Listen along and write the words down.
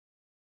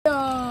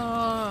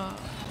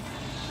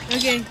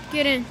Okay,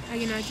 get in. I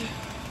can add you.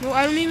 No,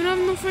 I don't even have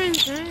no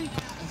friends, man.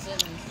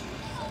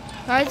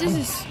 Guys, this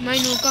is my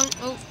new account.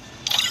 Oh,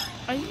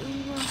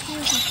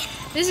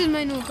 this is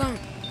my new account.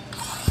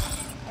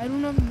 I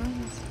don't have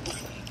nothing.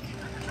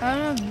 I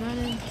don't have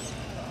nothing.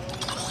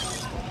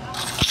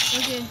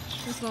 Okay,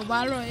 let's go.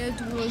 Battle Royale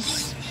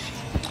Duels.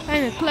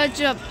 I'm gonna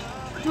clutch up.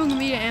 Who can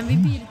be the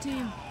MVP of the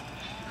team?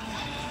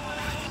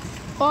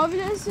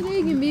 Obviously,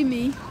 it can be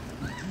me.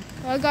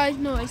 Guys,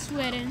 no, I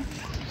sweating.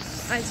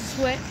 I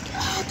sweat.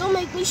 Don't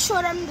make me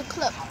show them the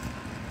clip.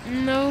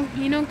 No,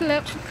 you know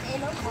clip.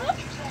 Ain't no clip?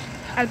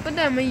 I'll put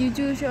that in my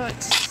YouTube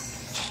shorts.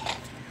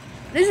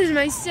 This is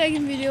my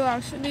second video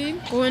actually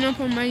going up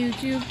on my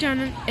YouTube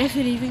channel if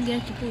it even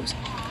gets to post.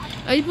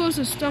 I post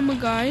a stomach,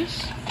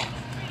 guys.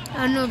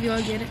 I don't know if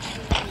y'all get it.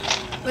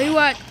 Wait,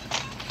 what?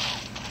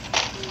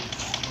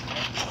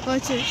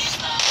 Watch it.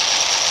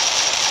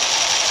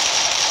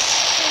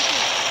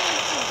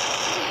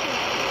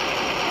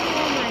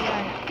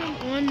 Come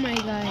on, my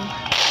guy.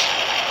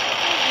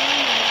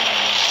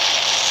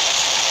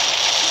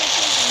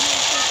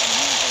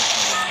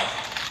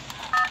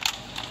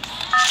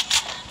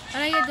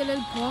 And I get the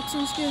little box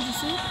on stairs, you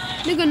see?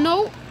 Nigga,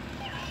 no.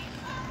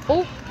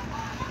 Oh.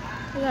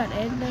 I got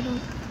Ed that on.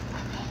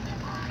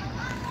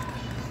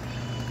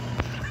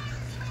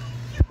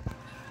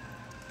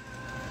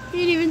 He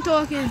ain't even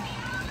talking.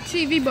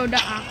 TV about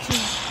the action.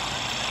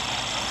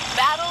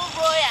 Battle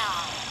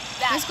Royale.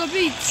 Let's go,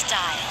 Pete.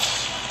 Style.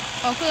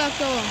 Oh,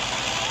 collector.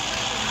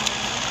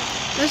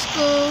 Let's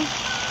go.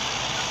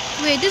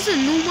 Wait, this is a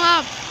new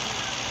map.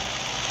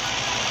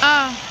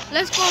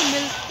 Let's go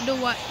the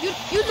what? You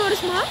know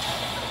this map?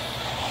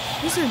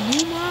 This is a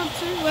new map,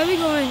 son. Where are we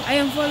going? I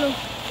am follow.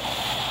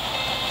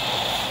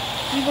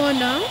 We going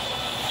down?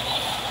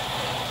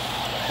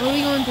 Or are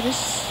we going to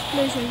this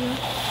place right here?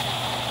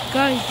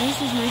 Guys, this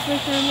is my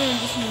first time on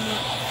this new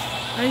map.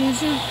 I'm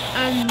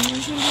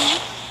usually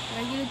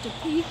I get it to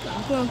peak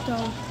and clock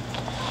tower.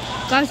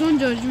 Guys, don't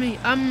judge me.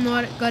 I'm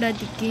not good at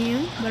the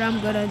game, but I'm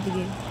good at the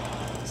game.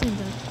 Same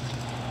time.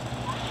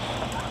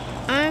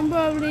 I'm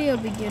probably a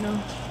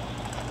beginner.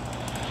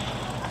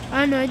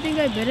 I know, I think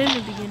I'm better in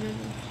the beginner.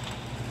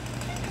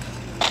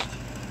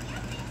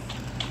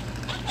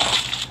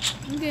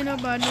 Okay, not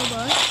bad, not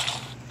bad.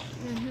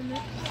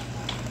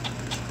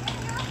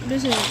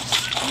 This is.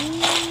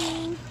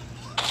 Ooh.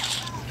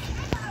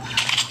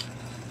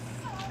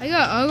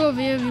 I'll go over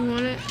here if you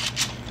want it.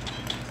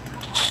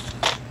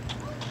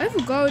 I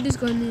forgot what this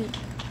gun is.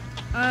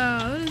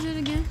 What is it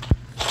again?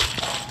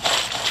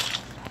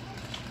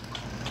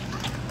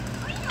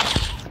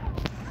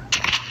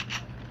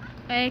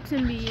 X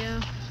and B,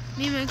 yeah.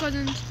 Me and my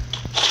cousins.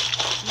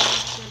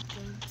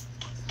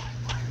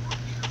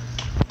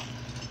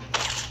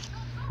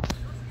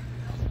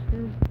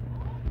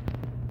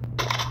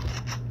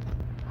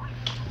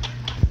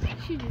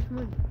 She just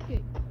went.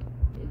 Okay.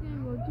 You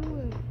can go do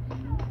it.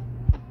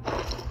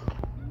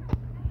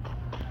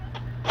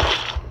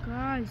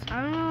 Guys, I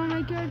don't know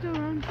my character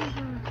runs so fast.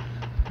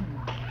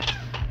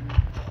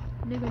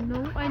 Nigga, no,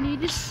 I need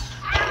this.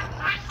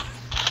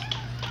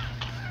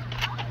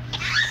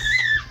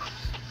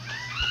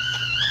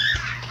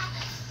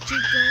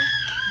 Chico.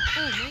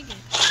 Oh my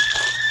god.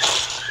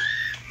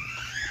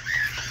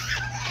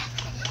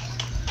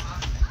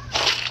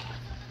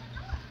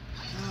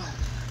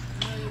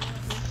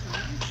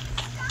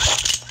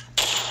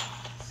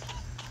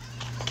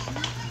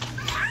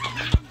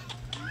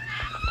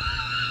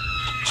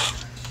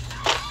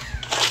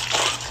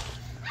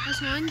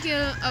 That's one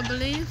kill, I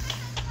believe.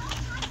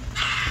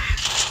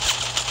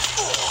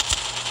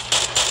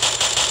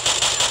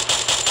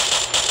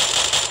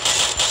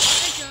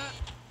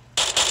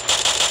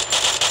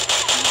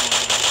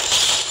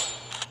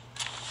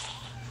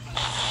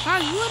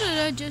 Guys, what did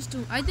I just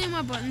do? I think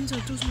my buttons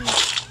are too small.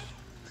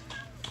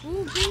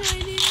 Ooh, big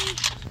idea.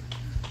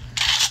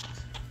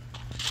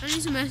 I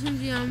need some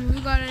SMG ammo.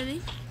 You got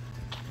any?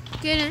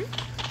 Get in.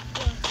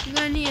 You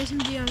got any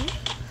SMG ammo?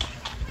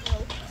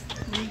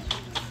 No.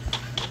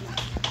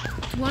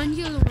 One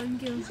kill, one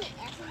kill. You said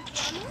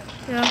SMG ammo?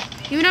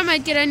 Yeah. Even a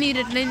med kit, I need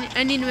it.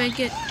 I need a med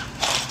kit.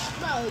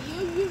 Bro,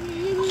 you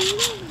don't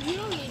need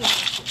a med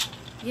kit.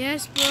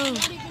 Yes, bro.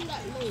 Not even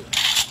that low.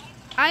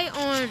 I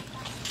on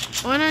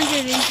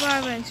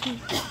 185 XP.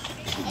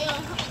 I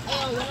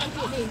on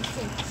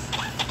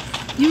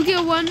 186. You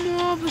get one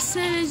more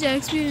percentage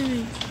XP than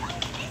me.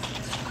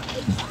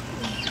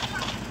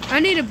 I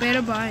need a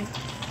better buy.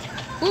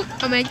 Oop,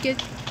 a med kit.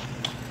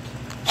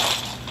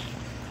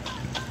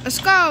 A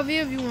scar over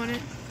here if you want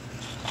it.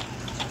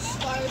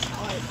 Scars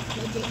are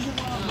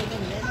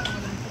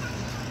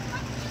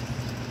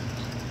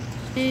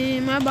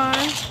legit. My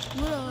buy.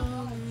 What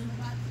up?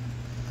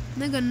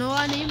 Nigga, no,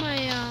 I need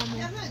my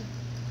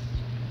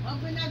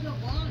Open up your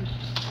phone.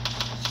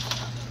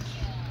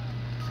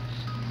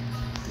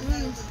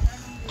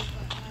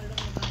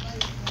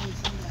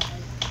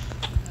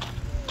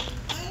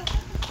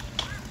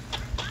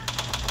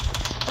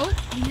 Oh,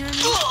 behind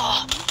me.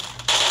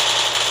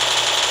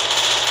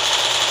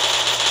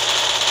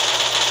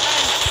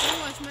 Guys,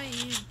 watch my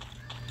aim.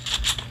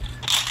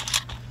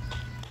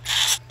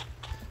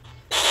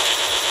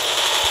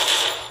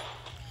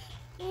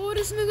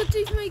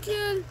 ulti for my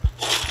kill.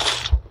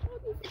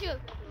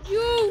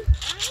 You.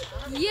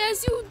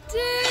 Yes, you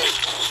did.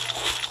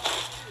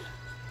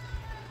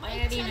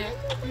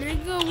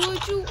 Nigga,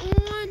 what you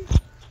on?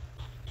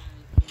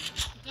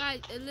 Guys,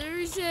 it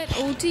literally said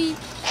OT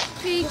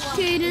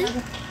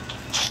Kaden.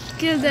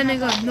 Kill that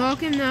nigga,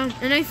 knock him down.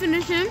 And I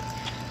finished him.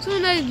 So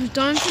when I was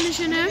done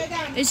finishing him,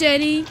 it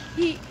said he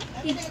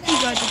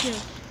got the kill.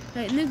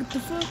 Like, nigga, the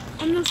fuck?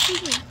 I'm not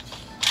stupid.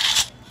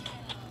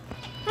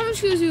 How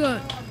much kills you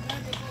got?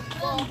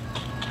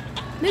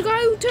 Nigga,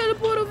 how you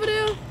teleport over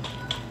there?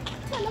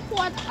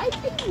 Teleport, I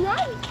think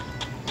right.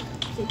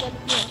 Say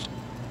teleport.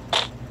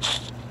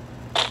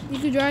 You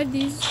could drive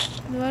these.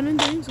 No, I don't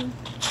think so.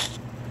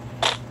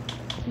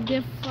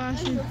 They're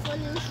flashing. That's the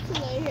funniest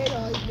thing I heard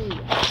all day.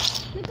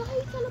 Nigga, how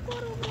you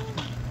teleport over there?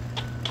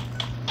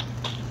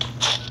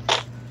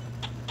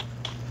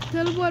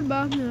 Teleport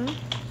back now.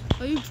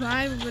 Oh, you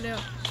drive over there.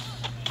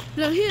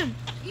 Look, him.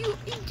 You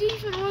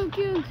decent all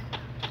kills.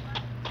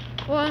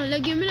 Oh,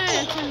 like, give me that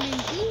action.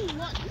 You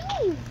what?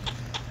 No!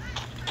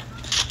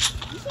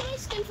 You said I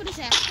stand for this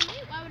action.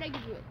 Why would I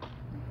give you it?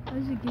 I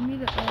said, give me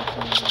the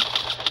action.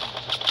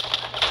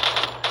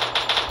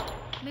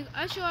 Nigga,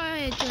 I sure I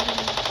had to.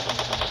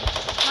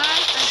 Guys, I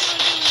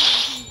told you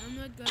I'm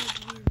not gonna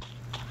do it.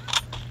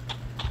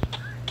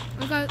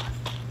 I got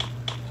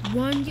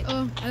one.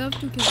 Oh, I have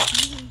 2 kills.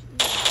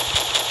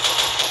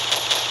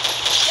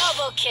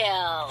 Double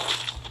kill.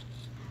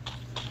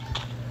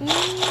 Ooh.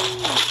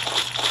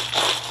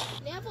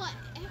 Never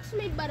X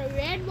made by the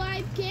red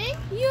white king.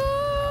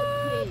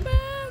 Yo,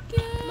 back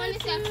Man,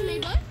 it's X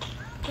made by?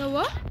 the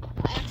what?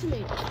 X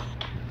made.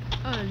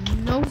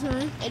 No,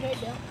 son. It's right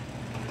there.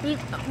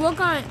 What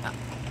kind?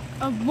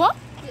 What?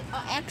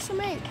 X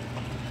made.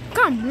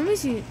 Come, let me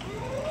see it.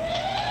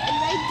 It's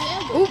right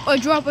there. Oh, a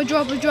drop. Run for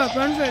it.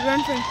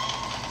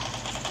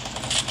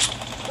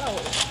 Bro.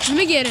 Let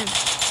me get him.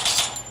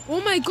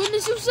 Oh my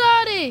goodness, you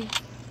saw it.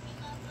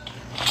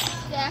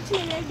 The X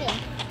made right there.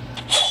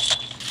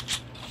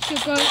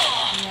 Sugar.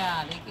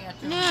 Yeah, they get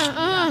you.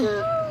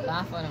 Yeah,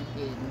 Laugh at him,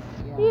 kid.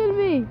 Yeah. Heal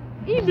me.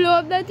 He blew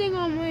up that thing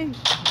on me. You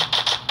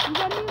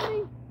gotta heal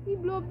me. He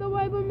blew up the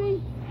wipe on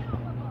me.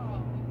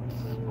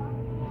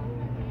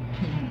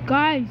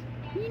 Guys,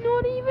 he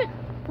not even.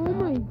 Oh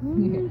my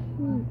goodness.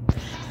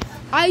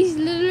 I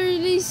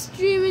literally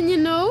streaming, you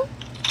know.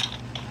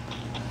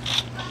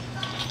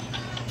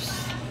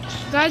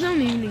 Guys, I'm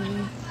leaving the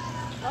game.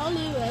 I'll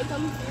leave it.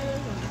 Come here.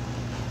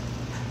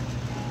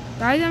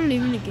 Guys, I'm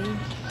leaving the game.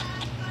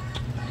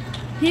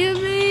 Heal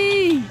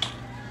me.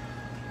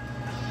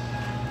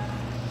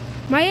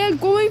 My head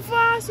going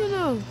fast, you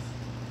know.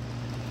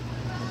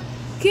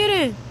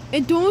 Kidding.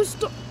 And don't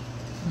stop.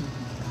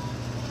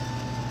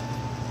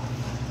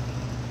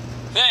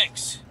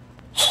 Thanks.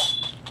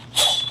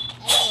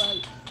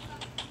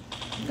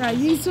 Guys,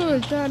 he's so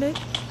retarded.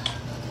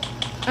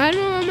 I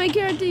don't know what my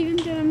character even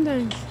tell him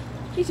times.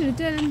 He should have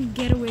told him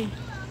to get away.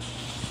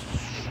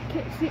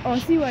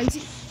 See why?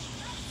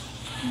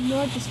 I'm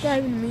not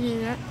describing me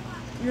in that.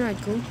 You're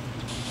right, cool.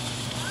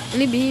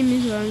 Only being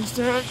me so I'm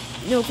still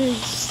no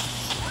face.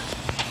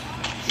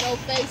 No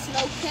face,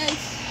 no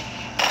case.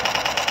 Oh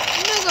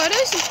my god,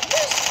 this.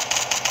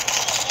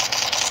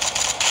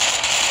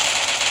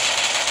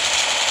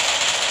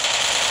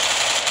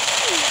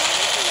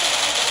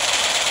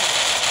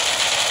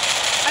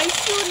 I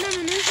shoot him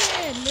in his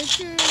head,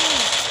 literally.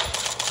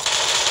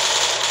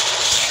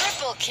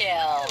 Triple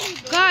kill.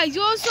 Guys,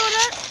 you all saw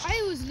that?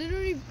 I was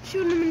literally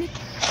shooting him in his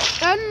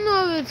I don't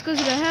know if it's because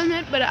of the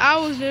helmet, but I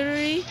was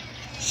literally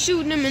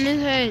shooting him in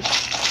his head.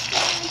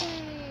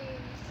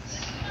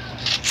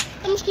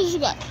 How much kills you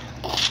got? I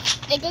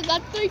think I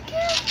got 3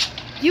 kills.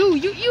 You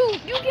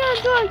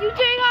can't do it. You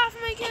take off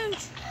my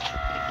kills.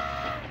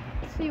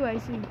 See what I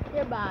see.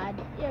 You're bad.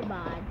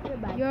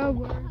 Your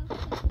word.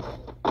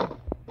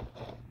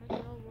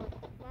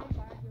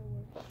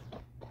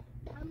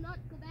 I'm not,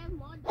 because I have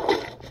more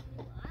damage than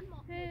you. I'm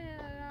more. I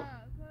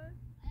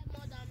have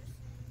more damage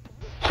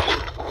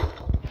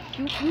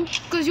than you.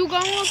 Because you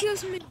got more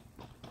kills than me.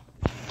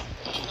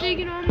 Take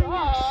it on me. Oh. I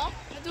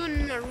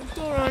don't know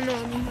Naruto run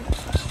on me.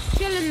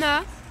 Kill him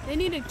now. They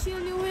need to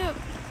kill you up.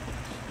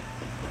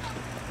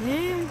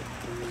 Damn.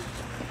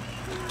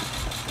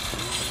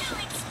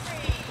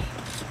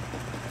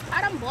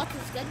 Adam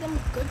bots get them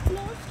good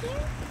clothes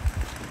here.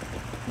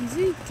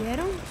 Easy, get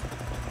him.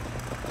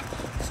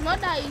 It's not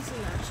that easy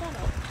now. Shut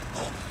up.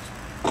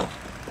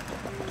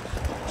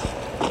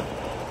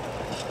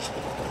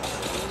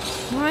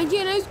 My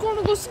kid is going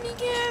to go sneak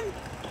him.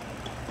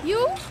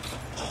 You?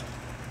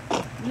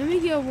 Let me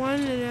get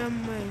one of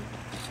them, man.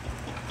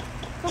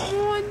 Come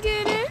on,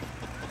 get it.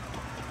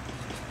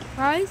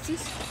 Guys,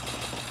 just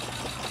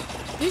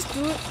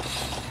do it.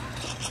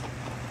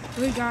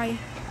 Good guy.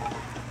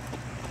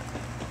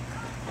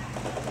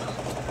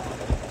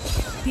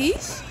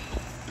 Peace.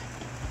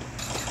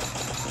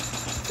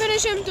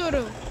 Finish him,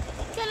 Toro.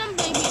 Tell them,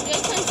 baby. They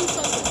can't do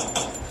something.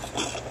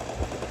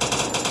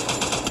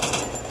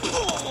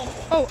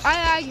 Oh,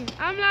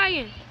 I'm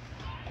lagging.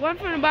 One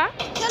from the back.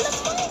 Tell them,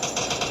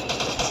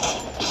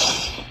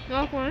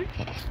 Knock one.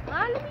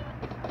 Let me.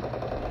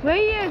 Where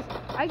he is?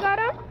 I got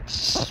him.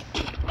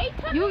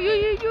 You.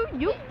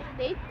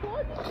 They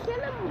told you to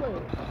kill him.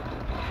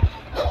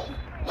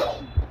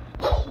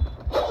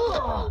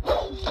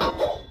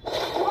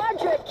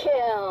 Quadra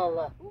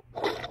kill.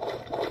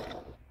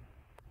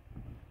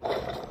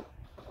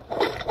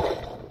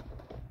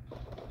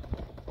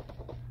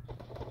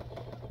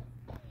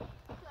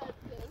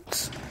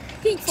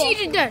 He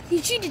cheated that.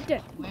 He cheated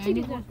that. Man,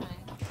 you go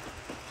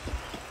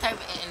type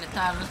it in the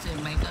title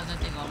and make us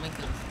think I'll make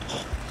it.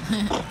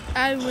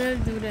 I will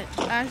do that.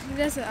 Actually,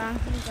 that's an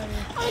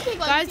awesome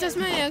guys, that's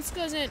my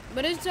ex-cousin.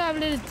 But his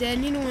tablet is dead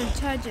and he don't want to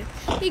charge it.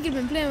 He could have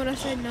been playing with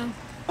us right now.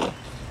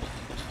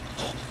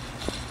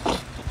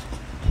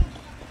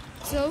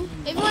 So,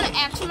 if you want to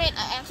activate in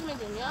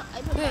here,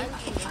 I put that in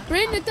here.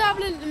 bring the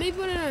tablet. Let me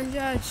put it on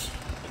charge.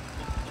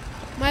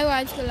 My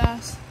wife's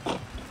class.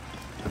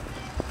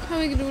 How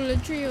we can do a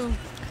trio?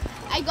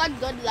 I got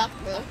good luck,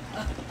 bro.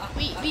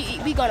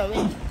 We gotta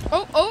win.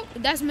 Oh,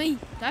 that's me.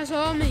 That's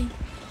all me.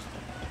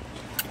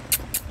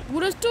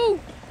 What us two?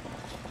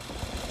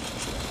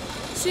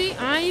 See,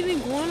 I ain't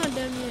even going on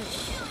them yet.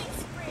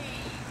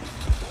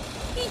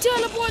 He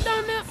teleport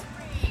down there.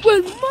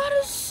 Well,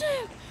 mother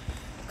sick.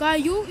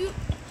 God, you.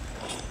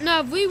 Now,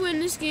 if we win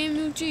this game,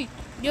 you cheat.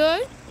 Yo,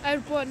 I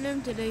report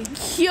them today.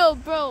 Yo,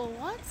 bro,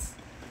 what?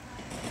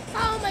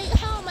 How am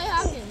I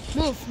hacking?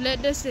 Move.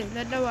 Let this stay.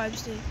 Let the wife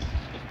stay.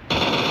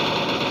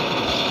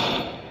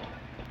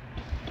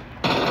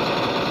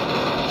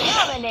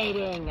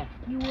 Dominating.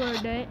 You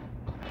heard that.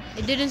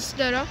 It didn't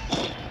stutter.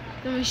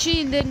 The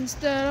machine didn't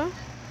stutter.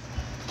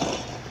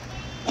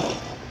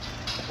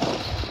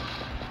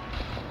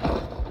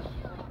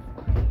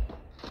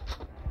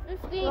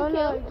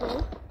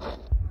 Kills.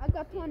 I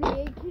got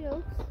 28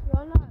 kills.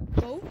 You're not.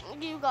 Go.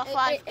 You got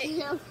 5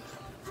 kills.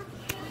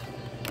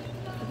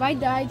 If I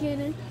die,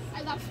 Kaden,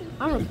 I got 2.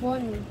 I'm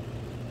reporting you.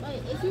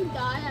 Wait, if you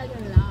die, I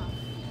can laugh.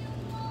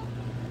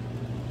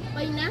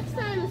 But next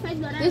time, if I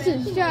got This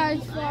is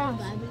charge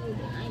fast.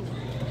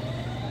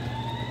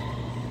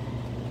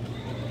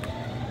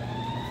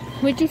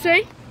 What you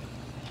say?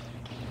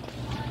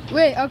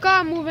 Wait, a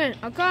car moving.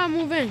 A car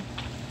moving.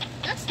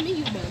 That's me,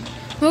 you bum.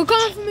 Well,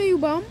 come for me, you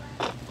bum.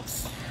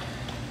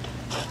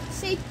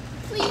 Say,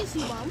 please,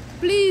 you bum.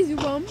 Please, you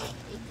bum.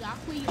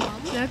 Exactly, you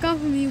bum. Now come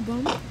for me, you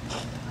bum.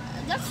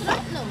 That's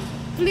random.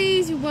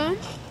 Please, you bum.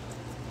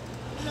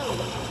 No.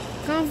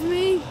 Come for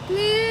me,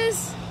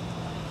 please.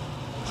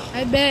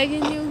 I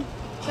begging you.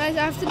 Guys,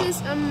 after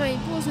this, I might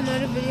post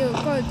another video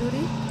of Call of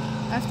Duty.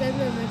 After I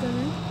play with my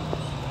cousin.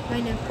 My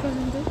next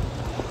cousin too.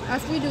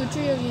 After we do a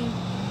trio game.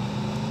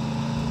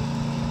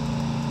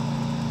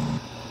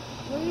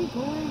 Where are you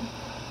going?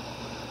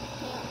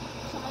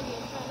 Somebody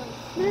in front of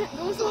Man,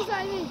 go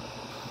suicide me.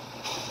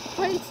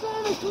 Wait,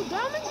 storm is too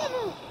damage on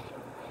him.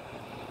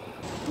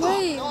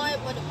 Wait. No, I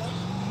would have.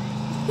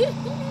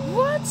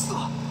 What?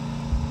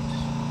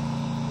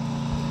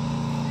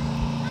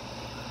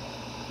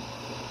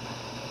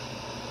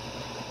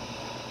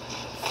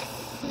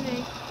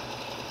 Snake.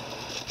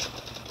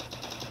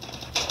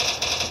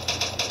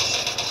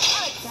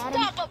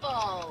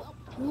 Unstoppable.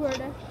 You heard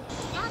that?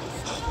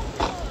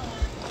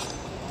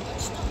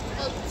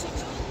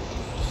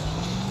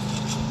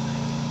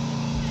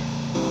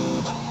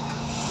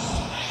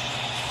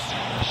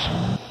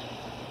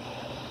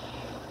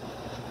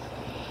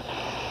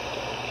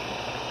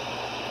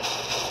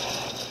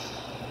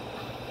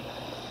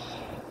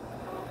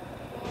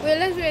 Wait,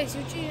 let's race.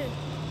 You cheated.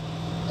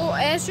 Oh,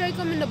 airstrike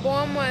come in the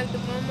bomb mine. The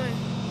bomb mine.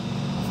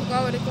 I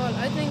forgot what they call it.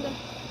 I think.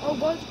 Oh,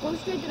 go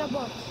straight to the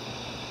box.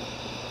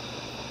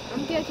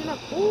 I'm catching up.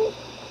 Oh.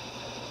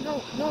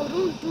 No, don't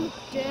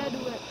dare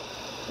do it.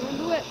 Don't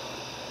do it.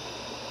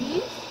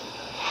 Please?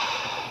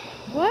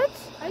 What?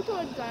 I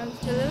thought the guy was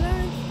still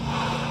alive.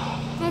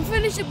 Come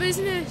finish the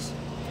business.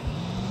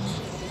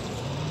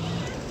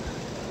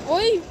 Oh,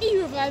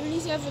 he reviving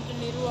himself with the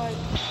little one.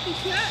 He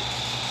can't.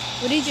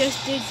 What he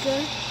just did,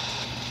 sir.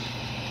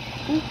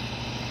 Ooh.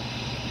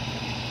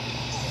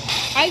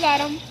 I got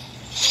him.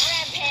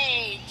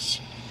 Rampage.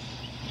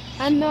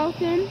 I knocked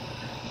him.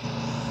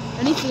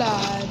 And he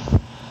flied.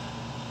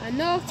 I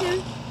knocked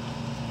him.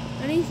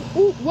 And he's.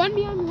 Ooh, one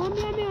behind me on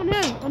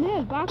hill. On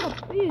hill. Back up,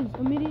 please.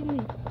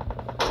 Immediately.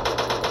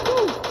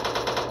 Ooh.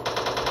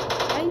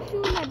 I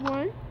shoot that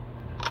one.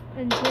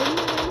 And then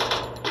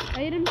I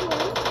hit him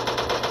twice.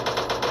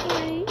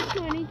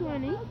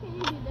 20. How can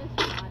you do this,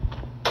 God?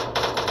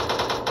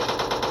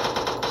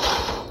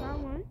 Got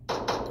one.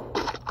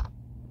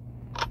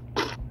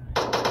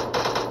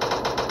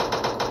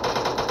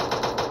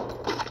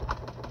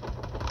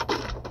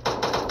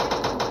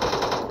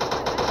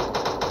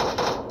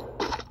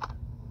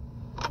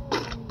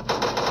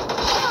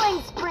 Killing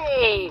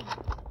spree.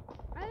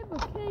 I have a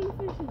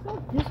kingfisher.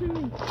 Stop dissing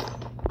me.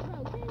 Bro,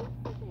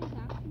 this is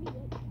actually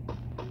good.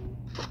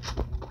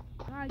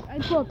 I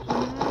popped.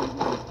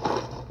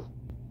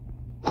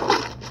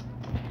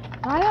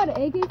 I had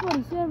an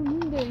AK-47. He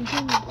didn't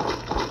kill me.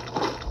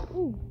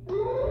 Ooh. I,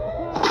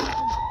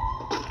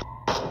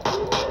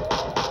 2 kills.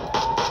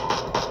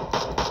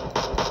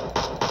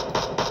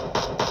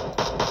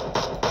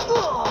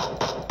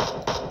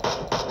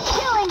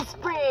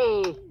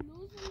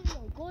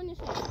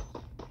 gun sense.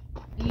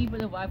 Even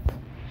the wife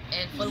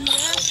and full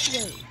Yes,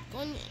 wait.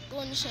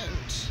 Gun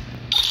sense.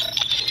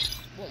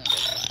 Boom.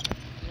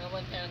 You know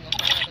what kind of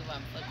fire the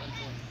wife full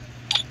control.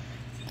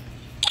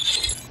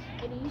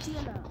 It easy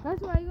enough.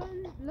 That's why I go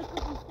and look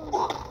up this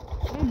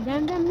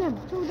phone.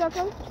 Damn. Two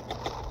duckers.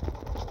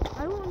 I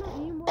don't want no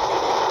anymore.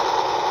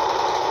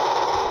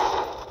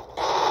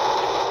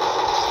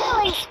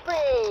 Killing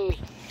spree.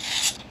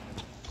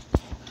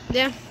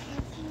 Yeah.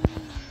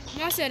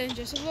 I said it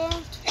just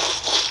evolved.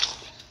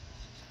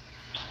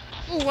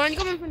 Oh, one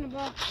coming from the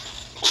back.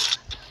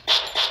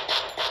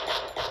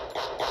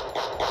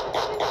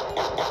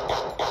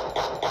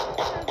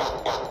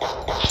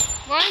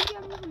 Why are you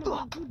coming from the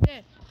back? Who's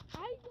dead?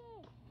 I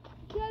did.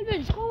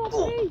 Kelvin, come on,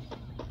 please.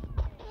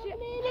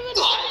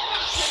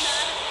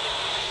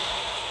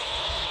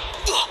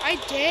 I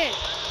did.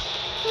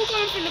 Who's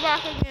coming from the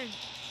back again?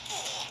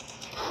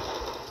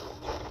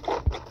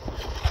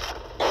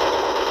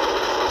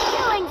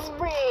 Killing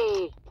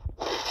spree.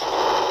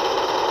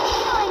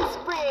 Killing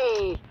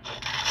spree.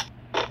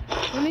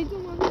 We need to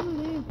more people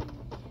leave.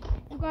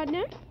 You got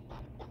them?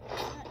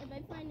 If I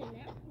find a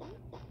net.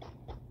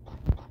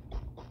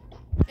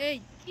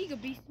 Hey, he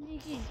could be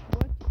sneaky.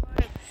 What?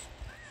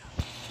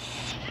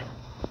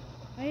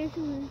 I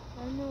actually,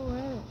 I know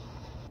where.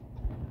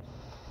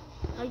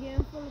 I get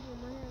him full of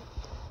my head.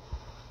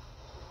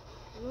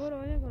 Lord, I'm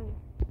going.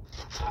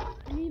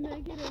 I need to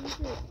make it over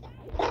shit.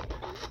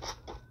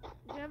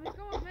 Travis,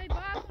 come on, play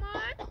box,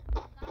 man.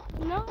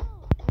 No.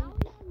 Now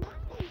we on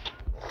mine.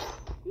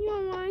 You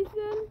don't mind,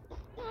 son?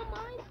 On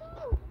mine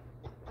too.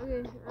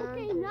 Okay.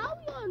 Okay, now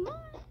we on mine.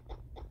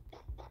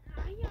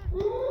 I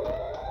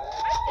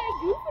said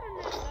you for the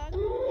next last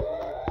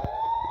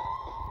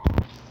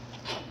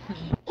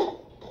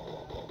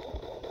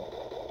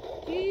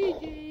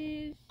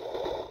GG's.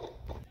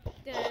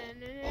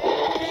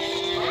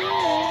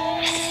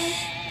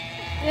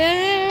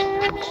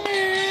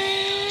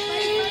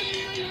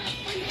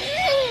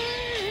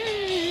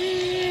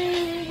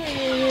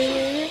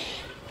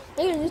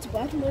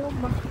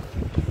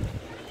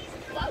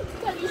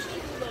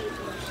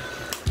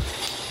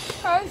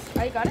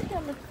 I got it,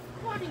 Cameron.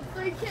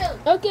 43 kills.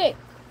 Okay.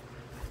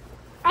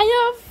 I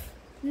have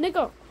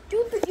nigga.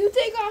 You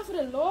take off of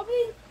the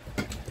lobby.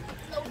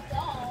 So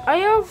dumb. I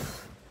have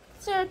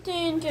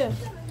 13 kills.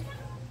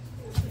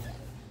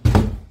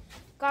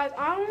 Guys,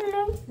 I don't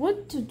know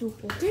what to do,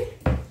 okay?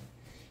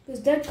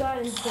 Because that guy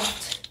is dead.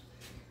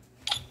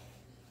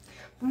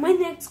 My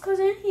next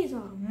cousin, he's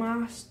a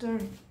master.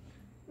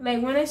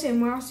 Like when I say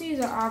master, he's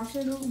an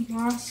absolute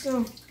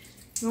master.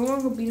 No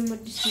one can beat him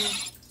at this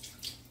game.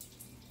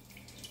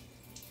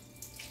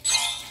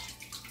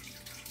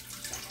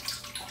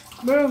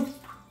 Bro,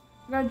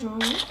 I got John.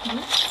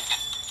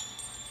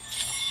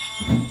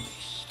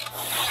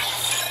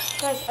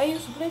 Guys, I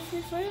used to play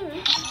Free Fire,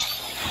 right?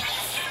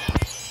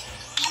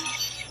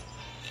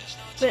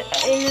 But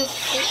I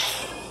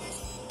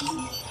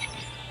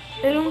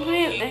don't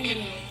play it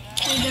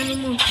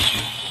anymore.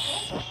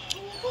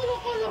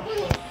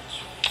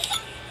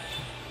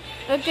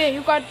 Okay,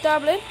 you got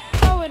tablet?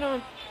 How it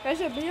on? I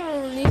should be on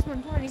at least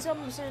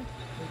 27%.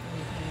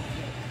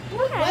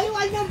 Why you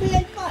want to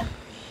play fun?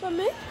 For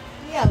me?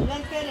 Yeah,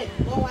 let's get it.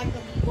 Go on,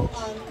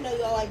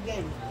 play all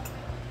again.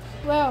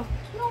 Well,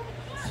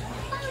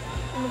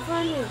 I'm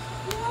finding it.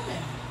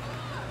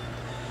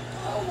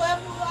 Oh, where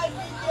I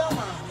did your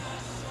mom?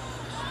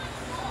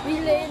 We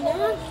lay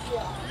down.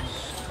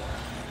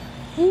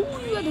 Ooh,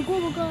 you got the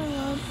Cobra Kai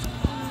on.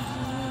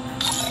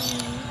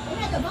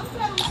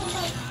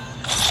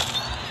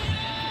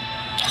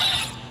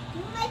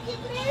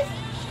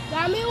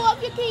 Got me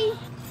off your key.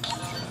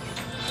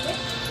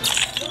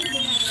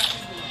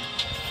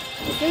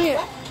 Come here.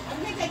 I'm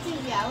not getting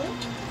yellow.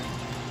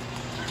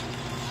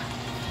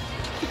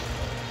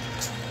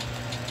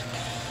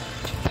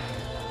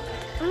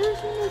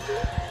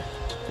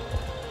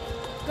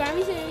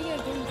 Grammy said you got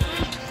game.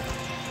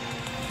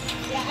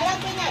 Yeah, I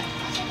don't think that.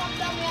 I should have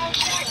done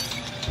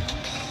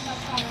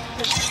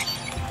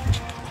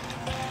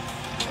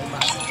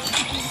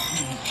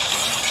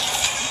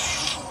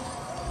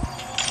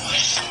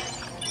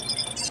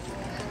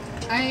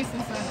I ain't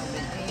feel fine with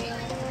it.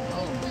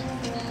 Oh,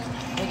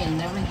 they can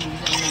never use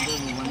only go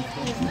to one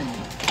person.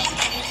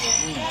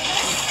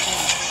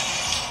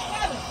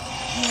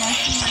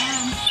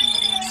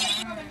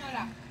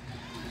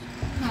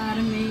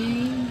 Pardon me.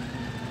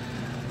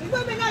 You go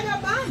behind your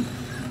bum.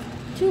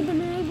 Two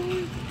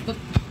bananas.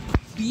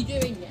 BJ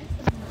in there.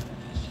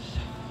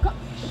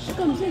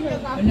 Come sit here.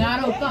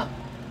 Banana, come.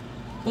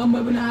 Come,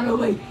 banana,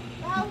 wait.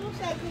 How was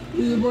that?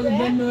 You're supposed to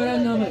bend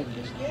around the way.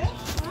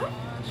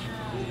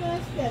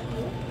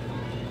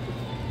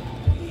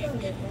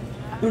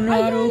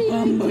 Banana,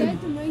 come, boy.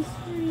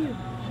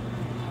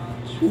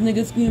 This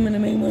nigga screaming to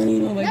make money.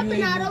 Nobody That doing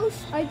it.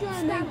 bananas. I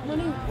try to make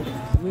money.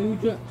 Where you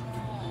try?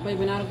 Wait,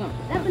 banana, come.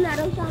 That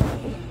bananas sound.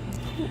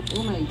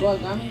 Oh my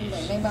God, I'm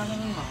going back in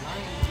my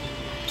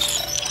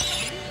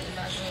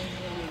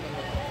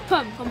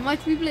Come,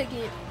 watch me play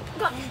game.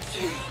 Come.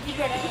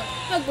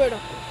 Hug, brother.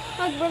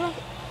 Hug, brother.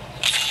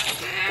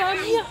 Come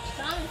here.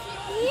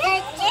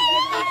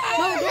 No,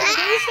 don't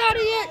get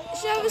started yet.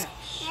 Shelby's.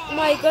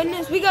 My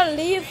goodness, we gotta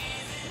leave.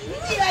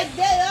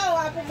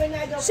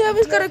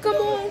 Shelby's gotta come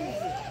on.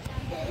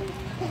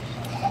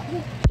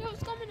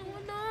 Shelby's coming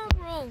on now,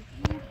 bro.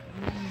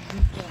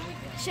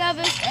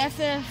 Shelby's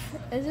FF.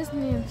 Is this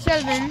name?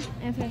 Shelvin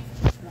FF.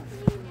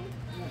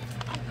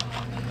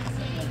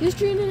 This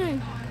tree tonight.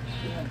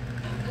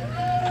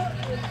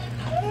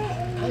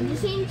 Have you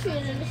seen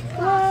trees in this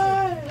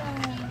class?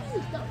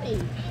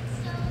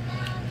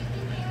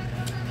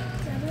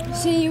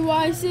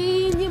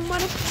 CYC in your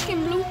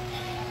motherfucking blue.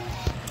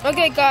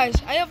 Okay, guys,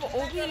 I have an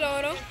OP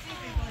loader.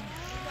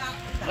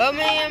 Let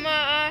me in my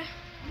eye.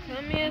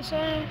 Let me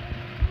inside.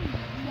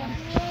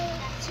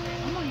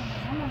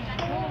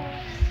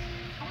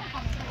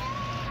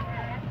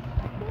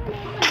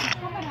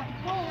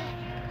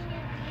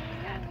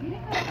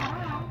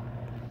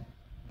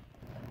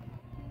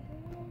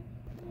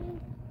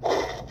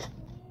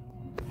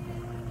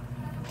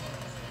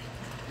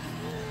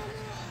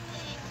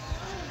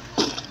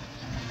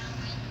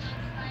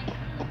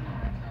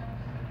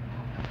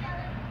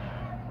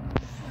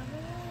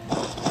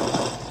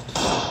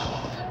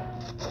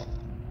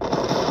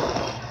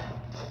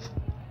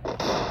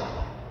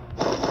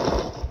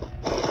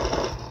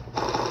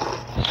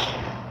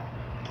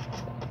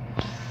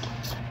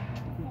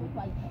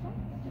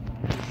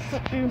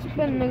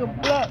 Spin nigga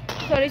block.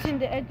 So they seem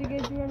to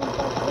educate you on the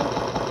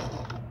block.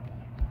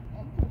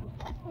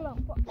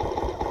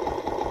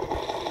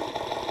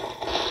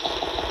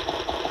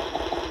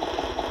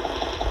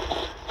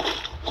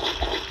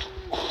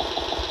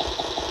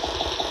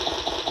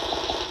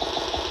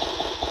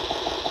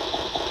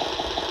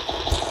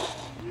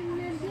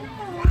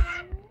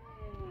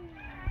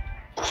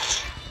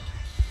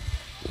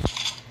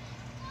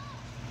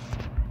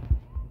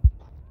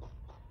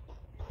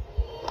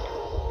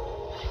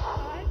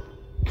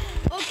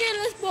 Okay,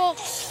 let's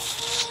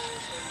box.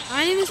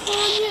 I ain't even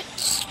spawned yet.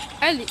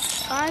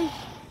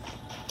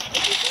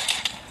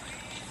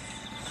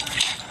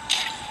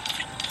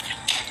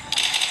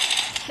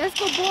 Let's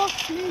go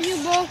box. Leave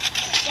you box.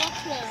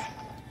 Box where?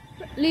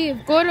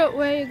 Leave. Go to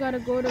where you gotta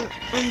go to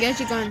and get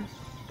your gun.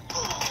 Oh, I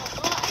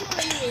know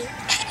what you mean.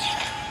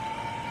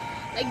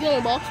 Like you're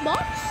a box?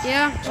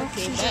 Yeah. Okay, box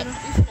but is we better.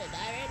 should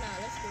die right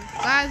now. Let's go.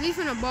 Guys, we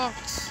finna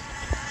box.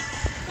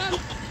 Come.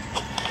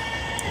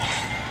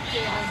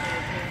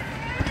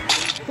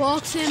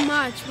 Boxing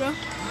match, bro.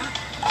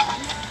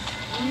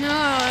 No,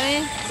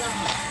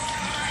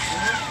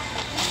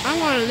 I'm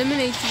gonna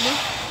eliminate you, bro.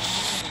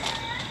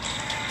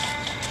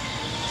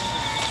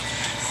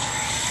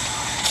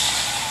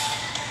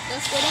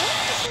 Let's go down.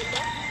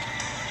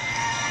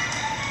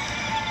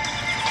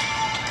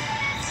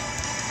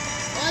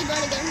 Oh, I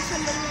gotta get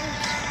somebody else.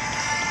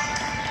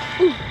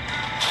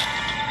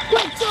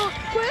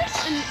 Quit,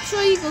 and so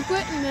you can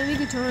quit, and then we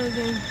can turn it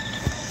again.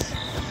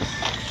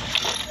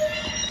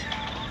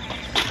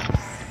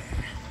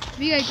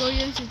 We gotta go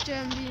against the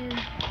champion.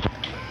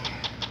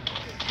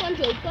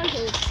 Control.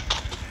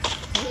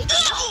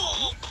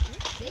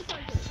 Take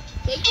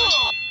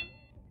control.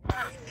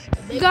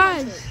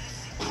 Guys,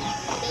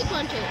 Take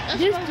control.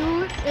 just do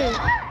it.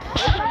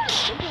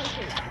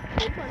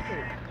 Take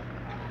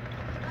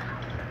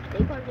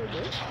control,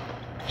 bro.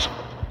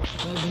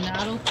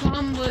 Combinado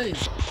combo.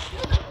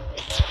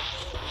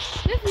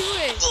 Just do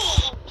it.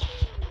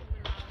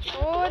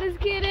 Oh, this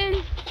kid in.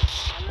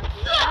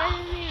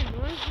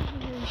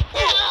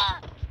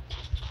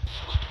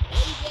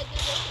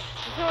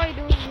 That's how I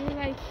do it in real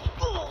life.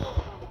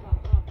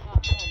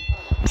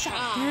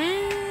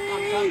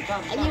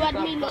 And you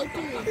want me not to?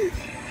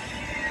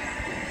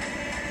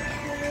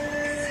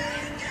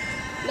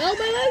 No, but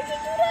why would you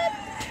do that?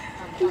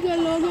 You got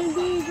login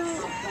thing.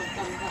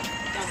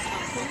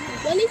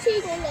 When is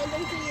he going to log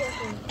into your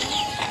phone?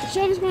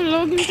 Shelby's gonna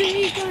log into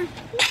me, car.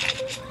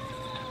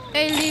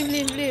 Hey,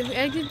 leave.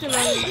 Exit to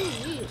login.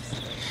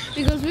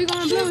 Because we're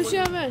gonna play with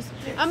Shelby.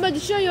 I'm about to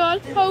show y'all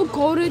how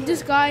coded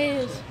this guy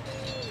is.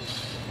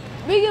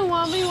 We can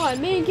 1v1,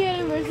 me and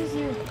Kaden versus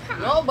you.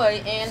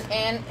 Nobody and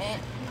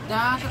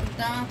down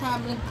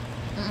probably.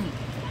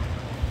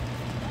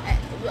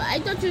 I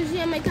thought you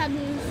said my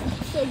cabin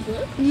was so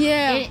good.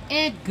 Yeah.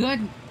 It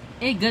good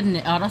in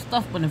the other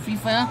stuff, but in Free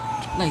Fire,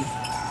 like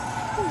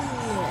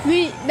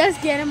Let's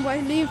get him,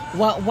 boy. Leave.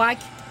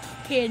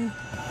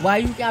 why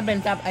you got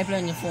been tap I play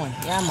on your phone?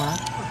 Yeah, man.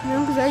 No,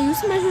 because I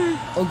use my phone.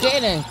 Okay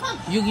then,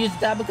 you use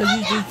that because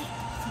you use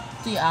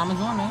the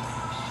Amazon, right?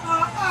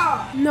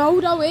 No,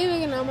 that way we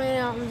can have my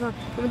Amazon.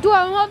 I'm too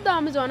off the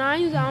Amazon. I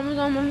use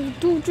Amazon for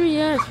 2-3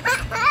 years.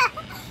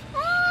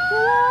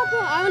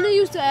 I only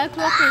use the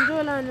Xbox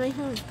controller on my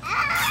phone.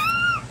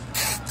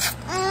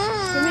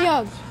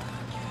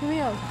 Give me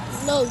up.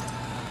 No.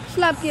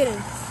 Slap Kaden.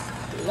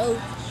 No.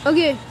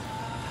 Okay.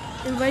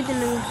 Invite the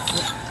nigga.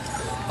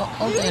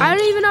 Okay. I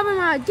don't even open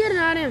my Kaden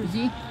at him.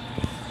 See?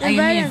 I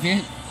Invite can him.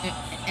 be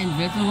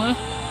invisible.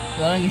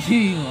 So I can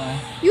see you are.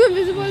 You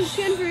invisible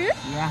skin for you?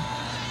 Yeah.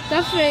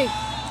 That's fake. I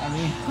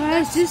mean,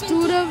 Guys, this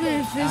dude of I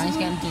invisible.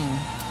 can too.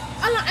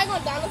 I go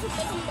down. Let's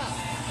take him back.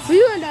 Who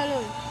you want to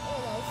download?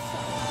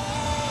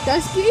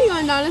 That's key. You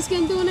want to download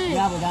skin too, ne?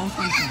 Yeah, but down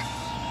something.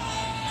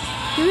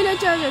 Give me that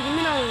charger. Give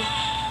me that one.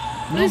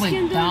 No,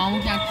 but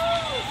down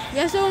that.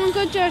 Yes, I want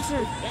to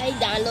charger. I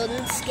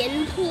downloaded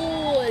Skin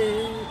Pool.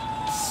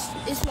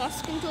 It's not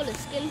Skin Pool, it's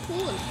Skin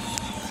Pool.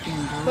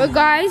 But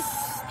guys,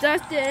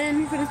 that's the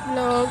end for this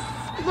vlog.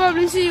 We'll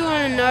probably see you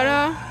on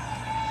another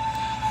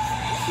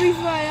Free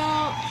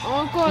Fire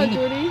or Call of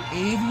Duty.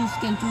 If you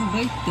scan too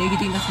big, take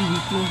it in the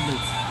free close big.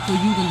 So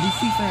you can do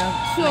Free Fire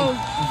So, like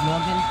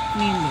vlog and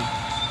clean big.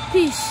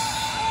 peace.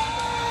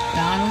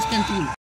 Yeah, no scan too.